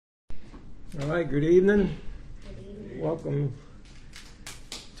All right, good evening. Welcome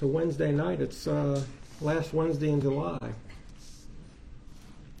to Wednesday night. It's last Wednesday in July.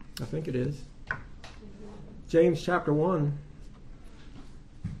 I think it is. James chapter 1.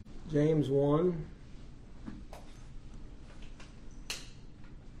 James 1.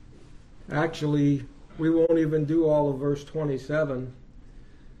 Actually, we won't even do all of verse 27.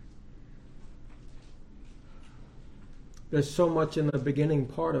 There's so much in the beginning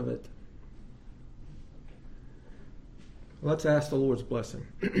part of it. Let's ask the Lord's blessing.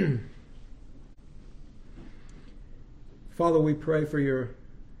 Father, we pray for your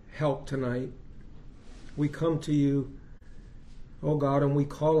help tonight. We come to you, oh God, and we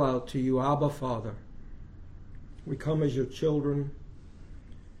call out to you, Abba, Father. We come as your children,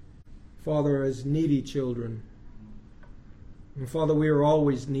 Father, as needy children. And Father, we are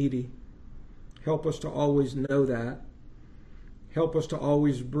always needy. Help us to always know that. Help us to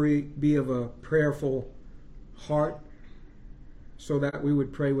always be of a prayerful heart, so that we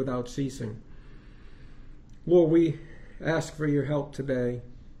would pray without ceasing. Lord, we ask for your help today,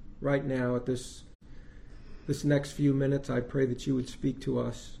 right now, at this next few minutes. I pray that you would speak to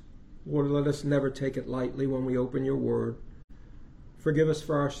us. Lord, let us never take it lightly when we open your word. Forgive us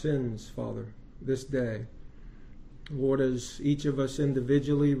for our sins, Father, this day. Lord, as each of us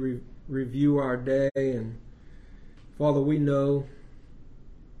individually review our day, and Father, we know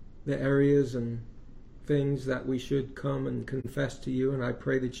the areas and things that we should come and confess to you, and I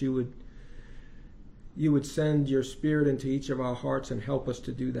pray that you would send your Spirit into each of our hearts and help us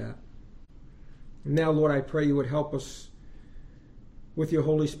to do that. And now, Lord, I pray you would help us with your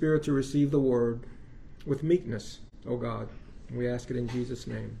Holy Spirit to receive the word with meekness, oh God. And we ask it in Jesus'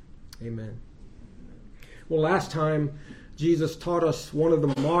 name. Amen. Well, last time Jesus taught us one of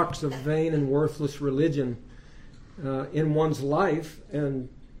the marks of vain and worthless religion in one's life, and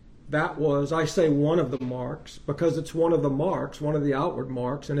that was, I say one of the marks, because it's one of the marks, one of the outward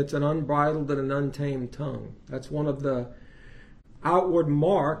marks, and it's an unbridled and an untamed tongue. That's one of the outward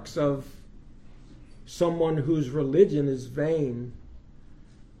marks of someone whose religion is vain,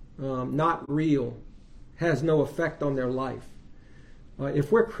 not real, has no effect on their life. If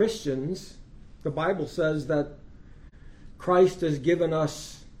we're Christians, the Bible says that Christ has given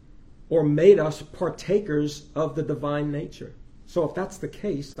us or made us partakers of the divine nature. So if that's the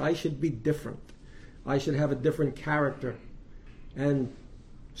case, I should be different. I should have a different character, and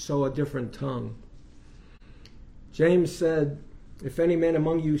so a different tongue. James said, if any man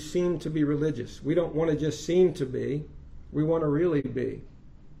among you seem to be religious, we don't want to just seem to be, we want to really be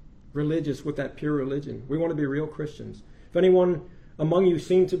religious with that pure religion. We want to be real Christians. If anyone among you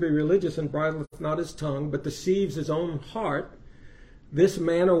seem to be religious and bridleth not his tongue, but deceives his own heart, this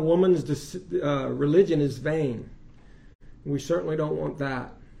man or woman's religion is vain. We certainly don't want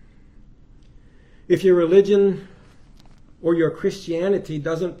that. If your religion or your Christianity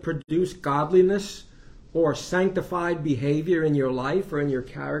doesn't produce godliness or sanctified behavior in your life or in your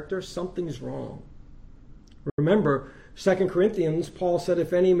character, something's wrong. Remember, 2 Corinthians, Paul said,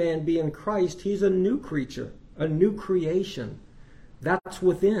 if any man be in Christ, he's a new creature, a new creation. That's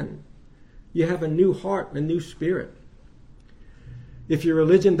within. You have a new heart and a new spirit. If your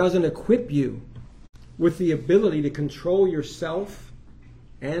religion doesn't equip you with the ability to control yourself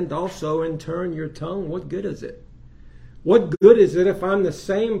and also, in turn, your tongue, what good is it? What good is it if I'm the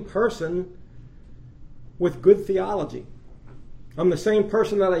same person with good theology? I'm the same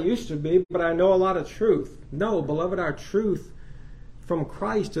person that I used to be, but I know a lot of truth. No, beloved, our truth from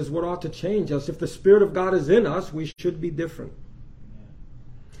Christ is what ought to change us. If the Spirit of God is in us, we should be different.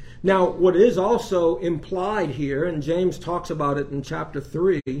 Now, what is also implied here, and James talks about it in chapter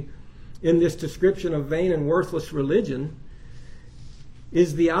 3, in this description of vain and worthless religion,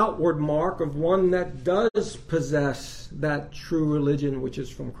 is the outward mark of one that does possess that true religion which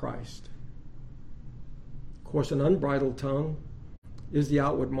is from Christ. Of course, an unbridled tongue is the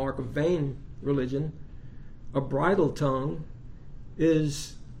outward mark of vain religion. A bridled tongue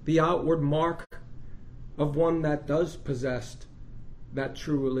is the outward mark of one that does possess that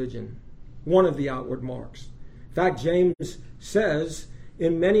true religion. One of the outward marks. In fact, James says,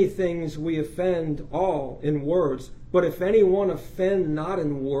 in many things we offend all in words, but if anyone offend not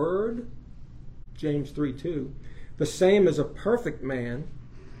in word, James 3:2, the same is a perfect man,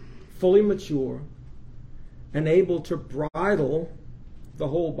 fully mature, and able to bridle the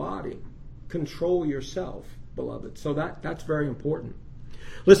whole body. Control yourself, beloved. So that's very important.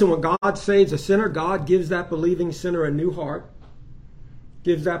 Listen, when God saves a sinner, God gives that believing sinner a new heart,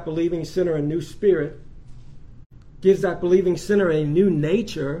 gives that believing sinner a new spirit, gives that believing sinner a new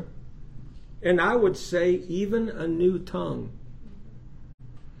nature, and I would say even a new tongue.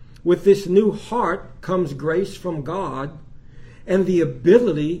 With this new heart comes grace from God, and the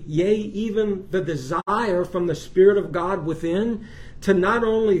ability, yea, even the desire from the Spirit of God within, to not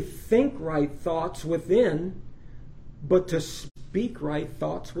only think right thoughts within, but to speak right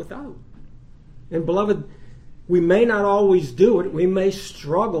thoughts without. And beloved, we may not always do it. We may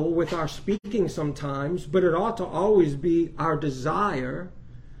struggle with our speaking sometimes, but it ought to always be our desire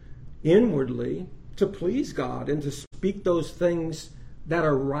inwardly to please God and to speak those things that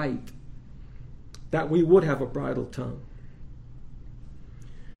are right, that we would have a bridle tongue.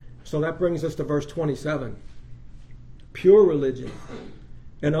 So that brings us to verse 27. Pure religion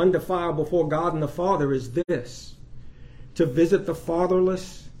and undefiled before God and the Father is this: to visit the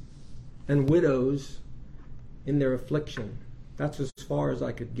fatherless and widows in their affliction. That's as far as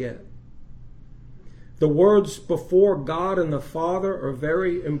I could get. The words before God and the Father are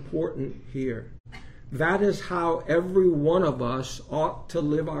very important here. That is how every one of us ought to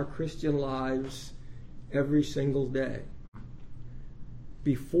live our Christian lives every single day.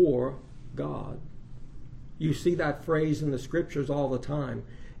 Before God. You see that phrase in the scriptures all the time.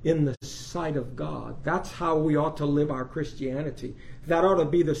 In the sight of God. That's how we ought to live our Christianity. That ought to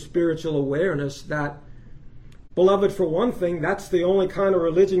be the spiritual awareness that, beloved, for one thing, that's the only kind of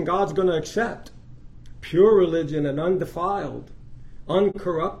religion God's going to accept. Pure religion and undefiled,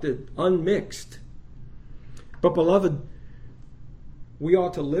 uncorrupted, unmixed. But beloved, we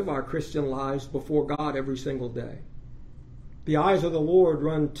ought to live our Christian lives before God every single day. The eyes of the Lord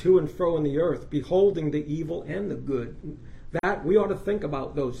run to and fro in the earth, beholding the evil and the good. That we ought to think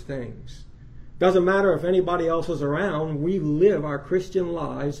about those things. Doesn't matter if anybody else is around, we live our Christian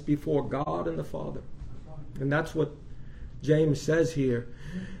lives before God and the Father. And that's what James says here.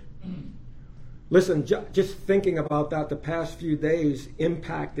 Listen, just thinking about that the past few days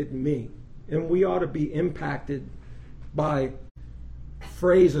impacted me. And we ought to be impacted by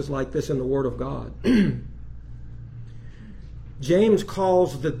phrases like this in the Word of God. James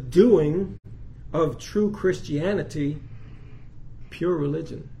calls the doing of true Christianity pure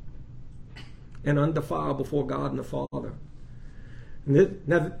religion and undefiled before God and the Father.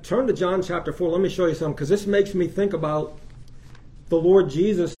 Now turn to John chapter 4. Let me show you something, because this makes me think about the Lord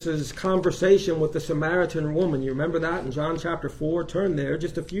Jesus' conversation with the Samaritan woman. You remember that in John chapter 4? Turn there,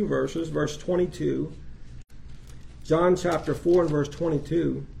 just a few verses, verse 22. John chapter 4 and verse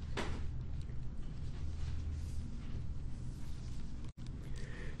 22.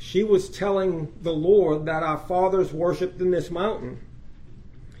 She was telling the Lord that our fathers worshipped in this mountain.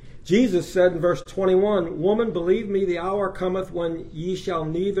 Jesus said in verse 21, "Woman, believe me, the hour cometh when ye shall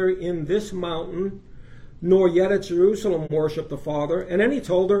neither in this mountain nor yet at Jerusalem worship the Father." And then he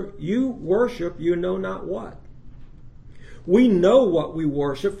told her, "You worship you know not what." We know what we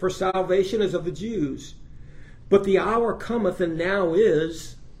worship, for salvation is of the Jews. But the hour cometh, and now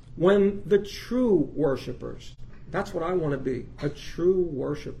is, when the true worshipers, that's what I want to be, a true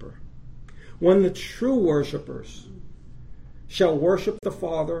worshiper. When the true worshipers shall worship the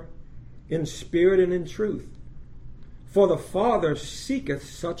Father in spirit and in truth. For the Father seeketh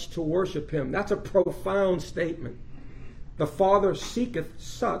such to worship him. That's a profound statement. The Father seeketh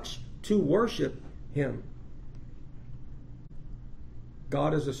such to worship him.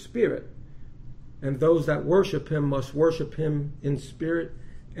 God is a spirit, and those that worship him must worship him in spirit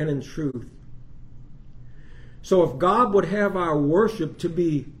and in truth. So if God would have our worship to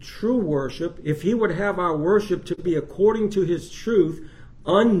be true worship, if he would have our worship to be according to his truth,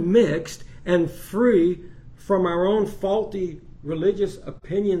 unmixed and free from our own faulty religious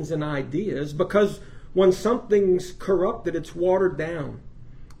opinions and ideas, because when something's corrupted, it's watered down.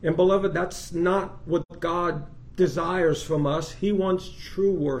 And beloved, that's not what God desires from us. He wants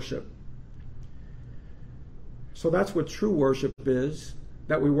true worship. So that's what true worship is,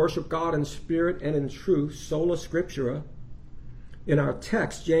 that we worship God in spirit and in truth, sola scriptura. In our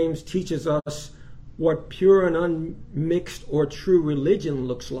text, James teaches us what pure and unmixed or true religion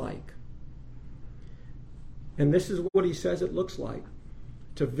looks like. And this is what he says it looks like: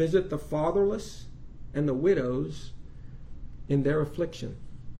 to visit the fatherless and the widows in their affliction.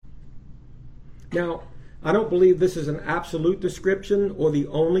 Now, I don't believe this is an absolute description or the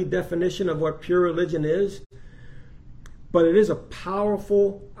only definition of what pure religion is, but it is a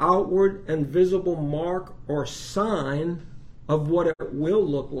powerful outward and visible mark or sign of what it will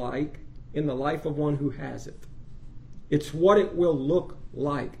look like in the life of one who has it. It's what it will look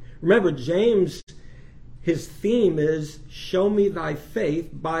like. Remember, James, his theme is, show me thy faith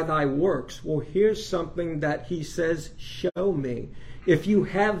by thy works. Well, here's something that he says, show me. If you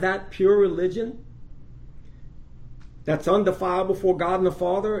have that pure religion that's undefiled before God and the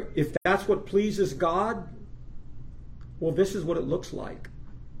Father, if that's what pleases God, well, this is what it looks like.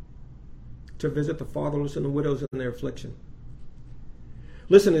 to visit the fatherless and the widows in their affliction.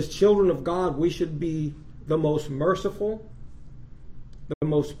 Listen, as children of God, we should be the most merciful, the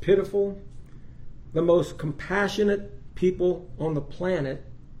most pitiful, the most compassionate people on the planet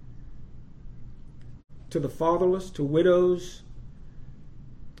to the fatherless, to widows,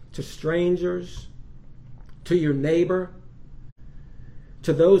 to strangers, to your neighbor,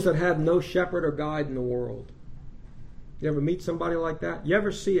 to those that have no shepherd or guide in the world. You ever meet somebody like that? You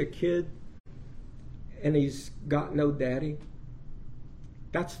ever see a kid and he's got no daddy?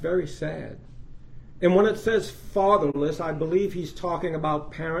 That's very sad. And when it says fatherless, I believe he's talking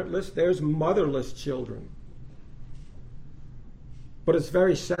about parentless. There's motherless children. But it's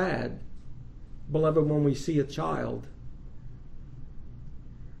very sad, beloved, when we see a child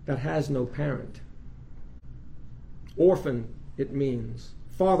that has no parent. Orphan, it means.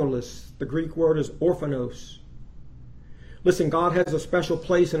 Fatherless, the Greek word is orphanos. Listen, God has a special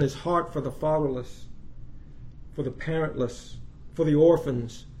place in his heart for the fatherless, for the parentless, for the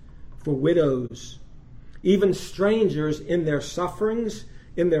orphans, for widows, even strangers in their sufferings,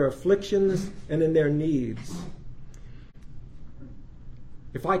 in their afflictions, and in their needs.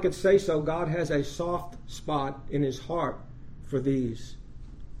 If I could say so, God has a soft spot in his heart for these.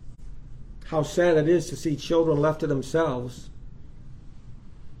 How sad it is to see children left to themselves,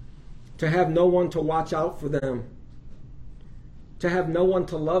 to have no one to watch out for them, to have no one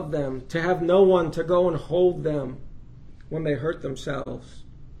to love them, to have no one to go and hold them when they hurt themselves,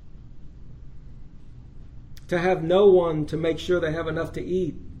 to have no one to make sure they have enough to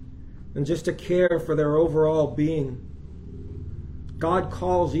eat, and just to care for their overall being. God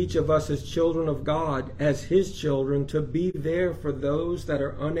calls each of us as children of God, as his children, to be there for those that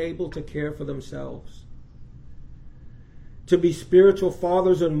are unable to care for themselves. To be spiritual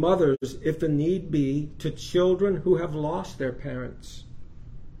fathers and mothers, if the need be, to children who have lost their parents.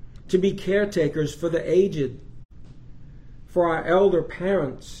 To be caretakers for the aged, for our elder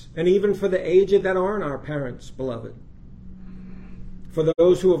parents, and even for the aged that aren't our parents, beloved. For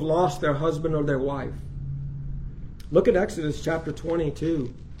those who have lost their husband or their wife. Look at Exodus chapter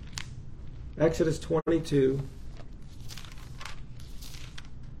 22. Exodus 22.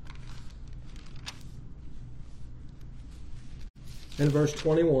 And verse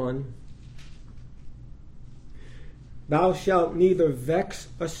 21. Thou shalt neither vex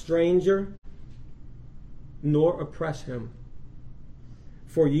a stranger nor oppress him,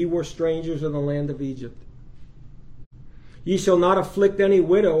 for ye were strangers in the land of Egypt. Ye shall not afflict any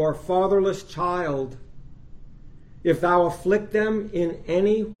widow or fatherless child. If thou afflict them in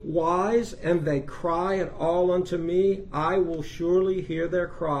any wise, and they cry at all unto me, I will surely hear their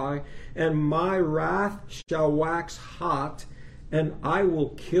cry, and my wrath shall wax hot, and I will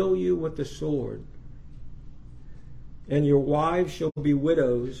kill you with the sword. And your wives shall be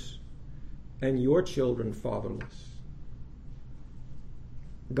widows, and your children fatherless.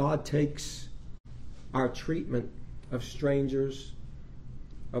 God takes our treatment of strangers,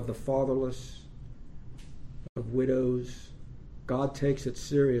 of the fatherless, of widows. God takes it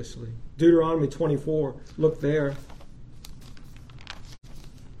seriously. Deuteronomy 24, look there.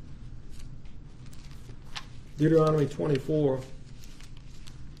 Deuteronomy 24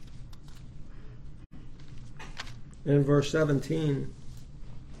 and verse 17.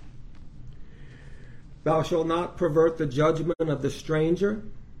 Thou shalt not pervert the judgment of the stranger,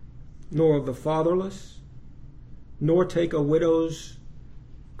 nor of the fatherless, nor take a widow's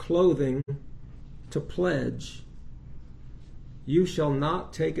clothing to pledge. You shall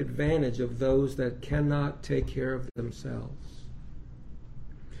not take advantage of those that cannot take care of themselves.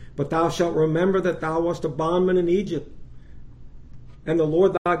 But thou shalt remember that thou wast a bondman in Egypt, and the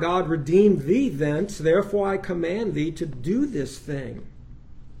Lord thy God redeemed thee thence. Therefore I command thee to do this thing.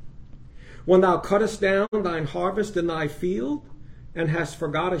 When thou cuttest down thine harvest in thy field, and hast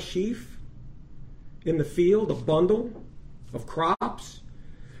forgot a sheaf in the field, a bundle of crops,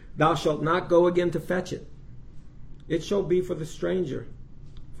 thou shalt not go again to fetch it. It shall be for the stranger,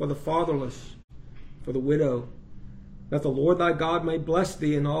 for the fatherless, for the widow, that the Lord thy God may bless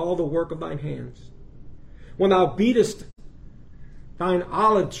thee in all the work of thine hands. When thou beatest thine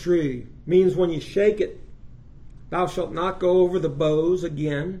olive tree, means when you shake it, thou shalt not go over the boughs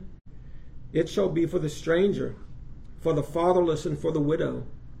again. It shall be for the stranger, for the fatherless, and for the widow.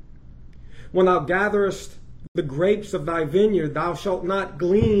 When thou gatherest the grapes of thy vineyard, thou shalt not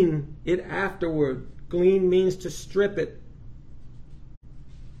glean it afterward. Glean means to strip it.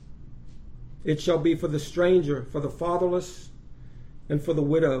 It shall be for the stranger, for the fatherless, and for the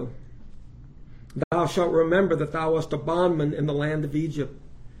widow. Thou shalt remember that thou wast a bondman in the land of Egypt.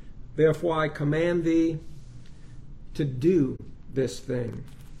 Therefore I command thee to do this thing.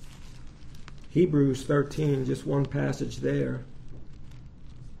 Hebrews 13, just one passage there.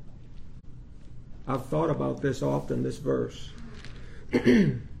 I've thought about this often, this verse.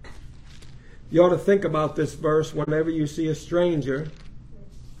 You ought to think about this verse whenever you see a stranger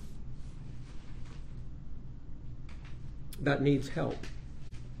that needs help.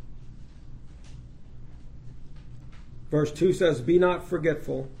 Verse 2 says, "Be not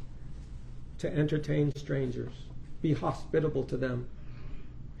forgetful to entertain strangers. Be hospitable to them.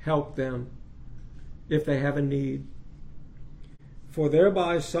 Help them if they have a need. For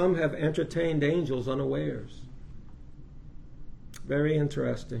thereby some have entertained angels unawares." Very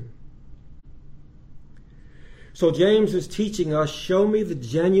interesting. So James is teaching us, show me the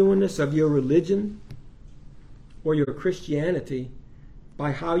genuineness of your religion or your Christianity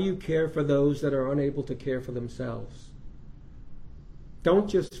by how you care for those that are unable to care for themselves. Don't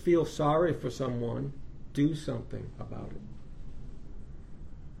just feel sorry for someone, do something about it.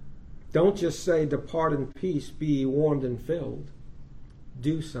 Don't just say, "Depart in peace, be ye warmed and filled."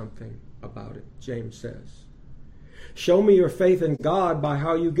 Do something about it, James says. Show me your faith in God by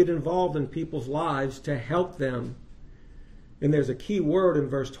how you get involved in people's lives to help them. And there's a key word in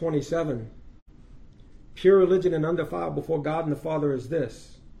verse 27. Pure religion and undefiled before God and the Father is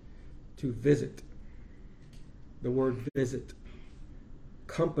this: to visit. The word visit.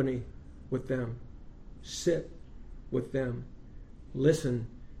 Company with them. Sit with them. Listen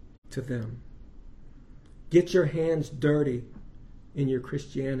to them. Get your hands dirty in your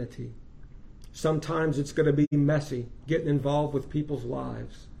Christianity. Sometimes it's going to be messy, getting involved with people's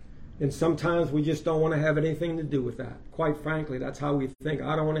lives. And sometimes we just don't want to have anything to do with that. Quite frankly, that's how we think.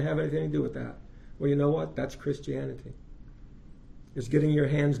 I don't want to have anything to do with that. Well, you know what? That's Christianity. It's getting your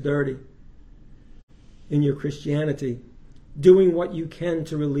hands dirty in your Christianity. Doing what you can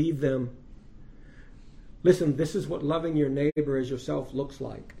to relieve them. Listen, this is what loving your neighbor as yourself looks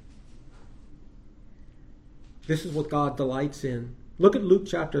like. This is what God delights in. Look at Luke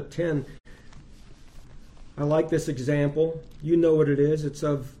chapter 10. I like this example. You know what it is. It's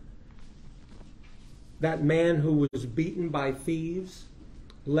of that man who was beaten by thieves,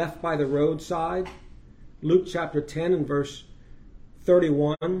 left by the roadside. Luke chapter 10 and verse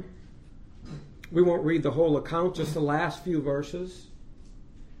 31. We won't read the whole account, just the last few verses.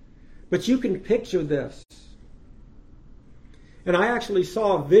 But you can picture this. And I actually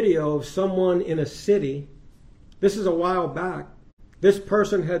saw a video of someone in a city. This is a while back. This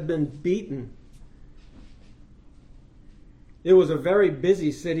person had been beaten. It was a very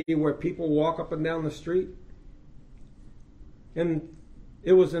busy city where people walk up and down the street. And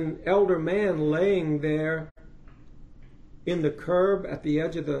it was an elder man laying there in the curb at the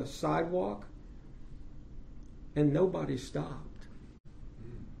edge of the sidewalk. And nobody stopped.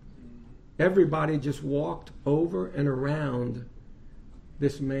 Everybody just walked over and around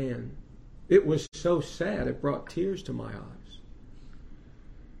this man. It was so sad, it brought tears to my eyes.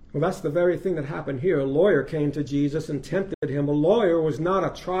 Well, that's the very thing that happened here. A lawyer came to Jesus and tempted him. A lawyer was not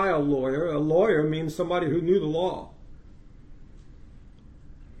a trial lawyer. A lawyer means somebody who knew the law.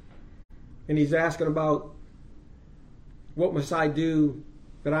 And he's asking about, what must I do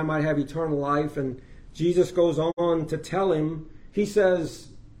that I might have eternal life? And Jesus goes on to tell him, Jesus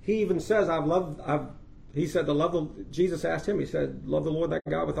asked him, he said, love the Lord thy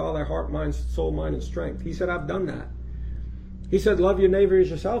God with all thy heart, mind, soul, mind, and strength. He said, I've done that. He said, love your neighbor as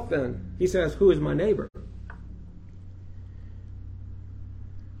yourself then. He says, who is my neighbor?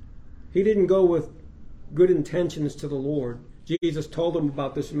 He didn't go with good intentions to the Lord. Jesus told him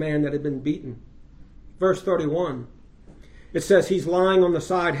about this man that had been beaten. Verse 31. It says he's lying on the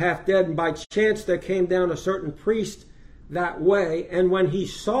side half dead, and by chance there came down a certain priest that way, and when he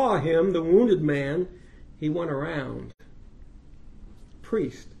saw him, the wounded man, he went around.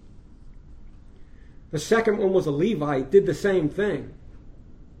 Priest. The second one was a Levite, did the same thing.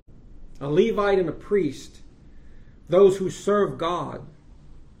 A Levite and a priest, those who serve God.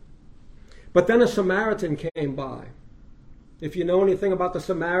 But then a Samaritan came by. If you know anything about the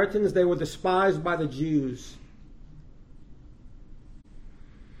Samaritans, they were despised by the Jews.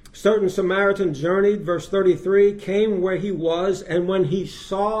 Certain Samaritan journeyed, verse 33, came where he was, and when he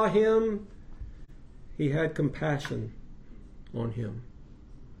saw him, he had compassion on him.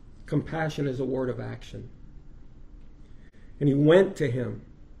 Compassion is a word of action. And he went to him,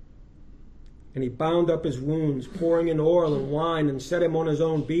 and he bound up his wounds, pouring in oil and wine, and set him on his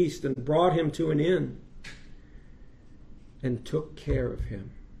own beast, and brought him to an inn, and took care of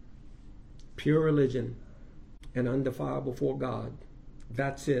him. Pure religion and undefiled before God.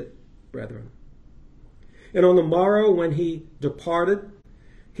 That's it, brethren. And on the morrow, when he departed,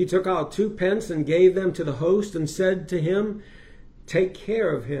 he took out 2 pence and gave them to the host and said to him, take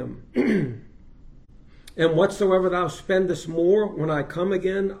care of him. And whatsoever thou spendest more, when I come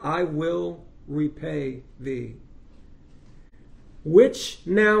again, I will repay thee. Which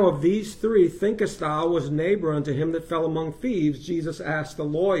now of these three thinkest thou was neighbor unto him that fell among thieves? Jesus asked the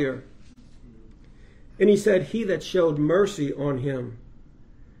lawyer. And he said, he that showed mercy on him.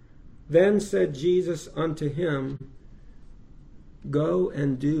 Then said Jesus unto him, go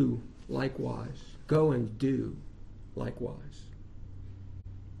and do likewise. Go and do likewise.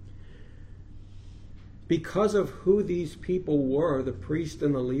 Because of who these people were, the priest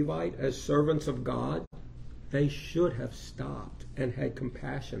and the Levite, as servants of God, they should have stopped and had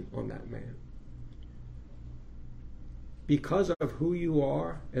compassion on that man. Because of who you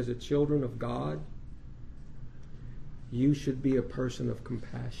are as a children of God, you should be a person of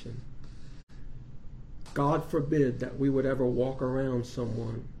compassion. God forbid that we would ever walk around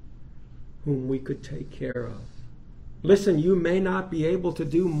someone whom we could take care of. Listen, you may not be able to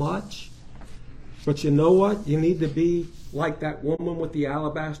do much, but you know what? You need to be like that woman with the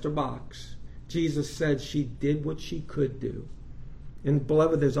alabaster box. Jesus said she did what she could do. And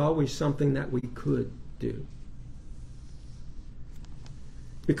beloved, there's always something that we could do.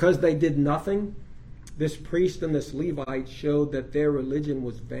 Because they did nothing, this priest and this Levite showed that their religion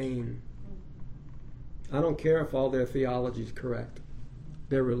was vain. I don't care if all their theology is correct.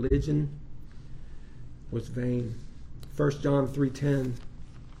 Their religion was vain. 1 John 3:10.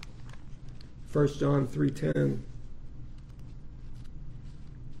 1 John 3:10.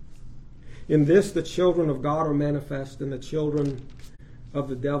 In this the children of God are manifest, and the children of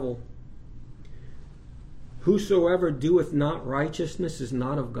the devil. Whosoever doeth not righteousness is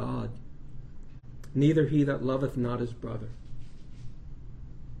not of God, neither he that loveth not his brother.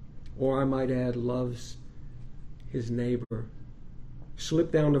 Or I might add, loves his neighbor.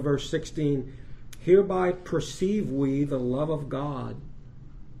 Slip down to verse 16. Hereby perceive we the love of God,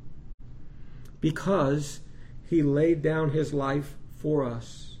 because he laid down his life for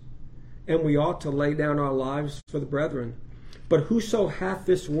us, and we ought to lay down our lives for the brethren. But whoso hath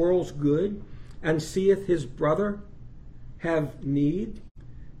this world's good, and seeth his brother have need,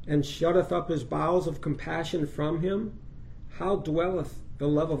 and shutteth up his bowels of compassion from him, how dwelleth the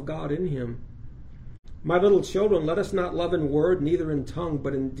love of God in him? My little children, let us not love in word, neither in tongue,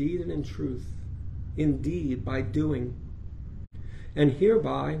 but in deed and in truth. Indeed, by doing. And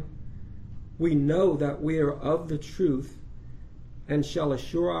hereby we know that we are of the truth, and shall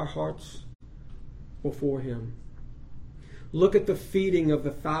assure our hearts before him. Look at the feeding of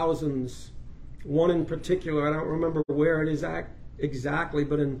the thousands. One in particular, I don't remember where it is exactly,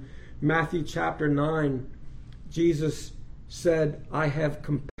 but in Matthew chapter 9, Jesus said, I have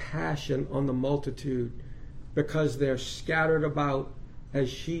compassion on the multitude, because they're scattered about as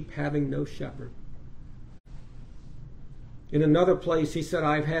sheep having no shepherd. In another place, he said,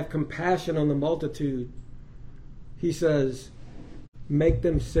 I have compassion on the multitude. He says, make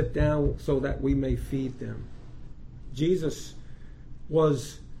them sit down so that we may feed them. Jesus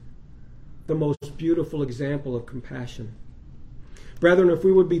was the most beautiful example of compassion. Brethren, if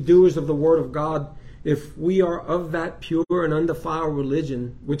we would be doers of the word of God, if we are of that pure and undefiled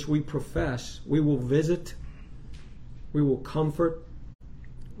religion which we profess, we will visit, we will comfort,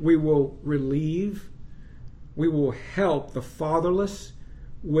 we will relieve, we will help the fatherless,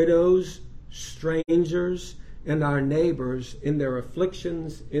 widows, strangers, and our neighbors in their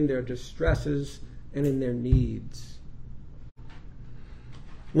afflictions, in their distresses, and in their needs.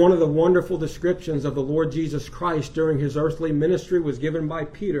 One of the wonderful descriptions of the Lord Jesus Christ during his earthly ministry was given by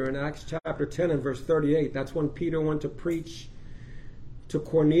Peter in Acts chapter 10 and verse 38. That's when Peter went to preach to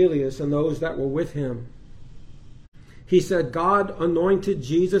Cornelius and those that were with him. He said, God anointed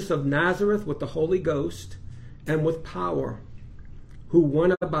Jesus of Nazareth with the Holy Ghost and with power, who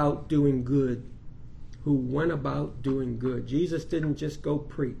went about doing good. Who went about doing good. Jesus didn't just go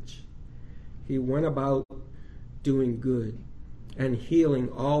preach. He went about doing good and healing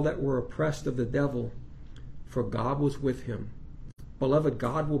all that were oppressed of the devil, for God was with him. Beloved,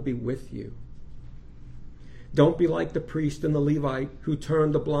 God will be with you. Don't be like the priest and the Levite who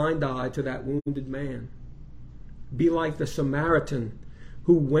turned the blind eye to that wounded man. Be like the Samaritan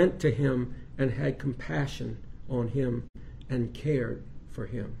who went to him and had compassion on him and cared for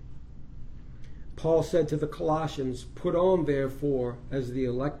him. Paul said to the Colossians, put on therefore as the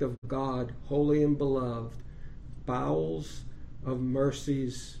elect of God, holy and beloved, bowels of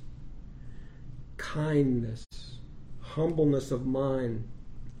mercies, kindness, humbleness of mind,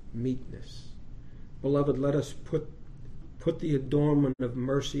 meekness. Beloved, let us put the adornment of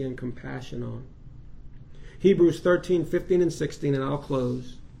mercy and compassion on. Hebrews 13, 15, and 16, and I'll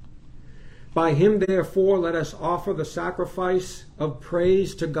close. By him, therefore, let us offer the sacrifice of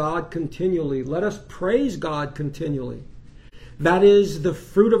praise to God continually. Let us praise God continually. That is the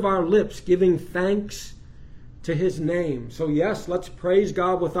fruit of our lips, giving thanks to his name. So yes, let's praise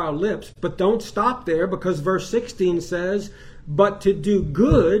God with our lips, but don't stop there, because verse 16 says, but to do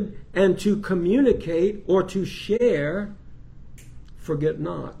good and to communicate or to share, forget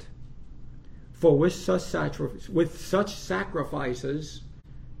not. For with such sacrifices,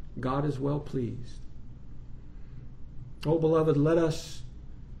 God is well pleased. Oh, beloved, let us,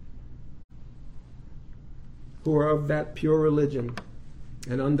 who are of that pure religion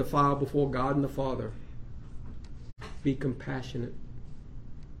and undefiled before God and the Father, be compassionate.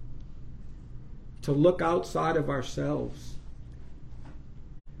 To look outside of ourselves.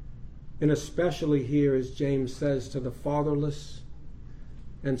 And especially here, as James says, to the fatherless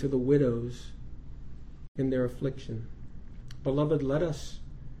and to the widows in their affliction. Beloved, let us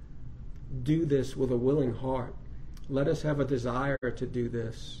do this with a willing heart. Let us have a desire to do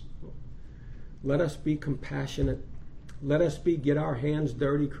this. Let us be compassionate. Let us be get our hands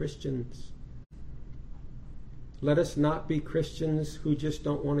dirty Christians. Let us not be Christians who just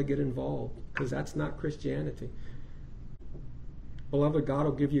don't want to get involved, because that's not Christianity. Beloved, God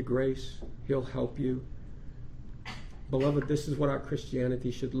will give you grace. He'll help you. Beloved, this is what our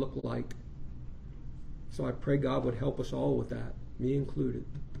Christianity should look like. So I pray God would help us all with that, me included.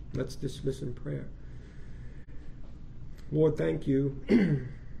 Let's dismiss in prayer. Lord, thank you,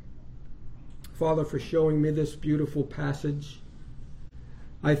 Father, for showing me this beautiful passage.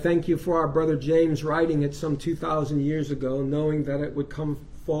 I thank you for our brother James writing it some 2,000 years ago, knowing that it would come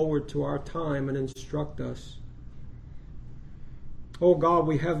forward to our time and instruct us. Oh God,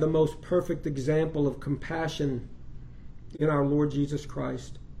 we have the most perfect example of compassion in our Lord Jesus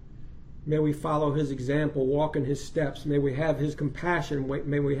Christ. May we follow his example, walk in his steps. May we have his compassion.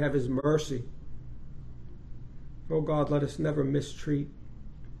 May we have his mercy. Oh God, let us never mistreat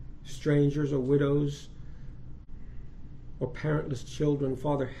strangers or widows or parentless children.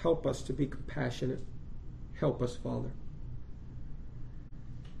 Father, help us to be compassionate. Help us, Father.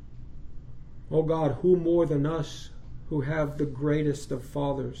 Oh God, who more than us who have the greatest of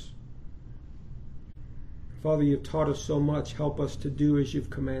fathers? Father, you've taught us so much. Help us to do as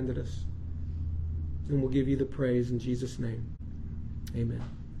you've commanded us. And we'll give you the praise in Jesus' name. Amen.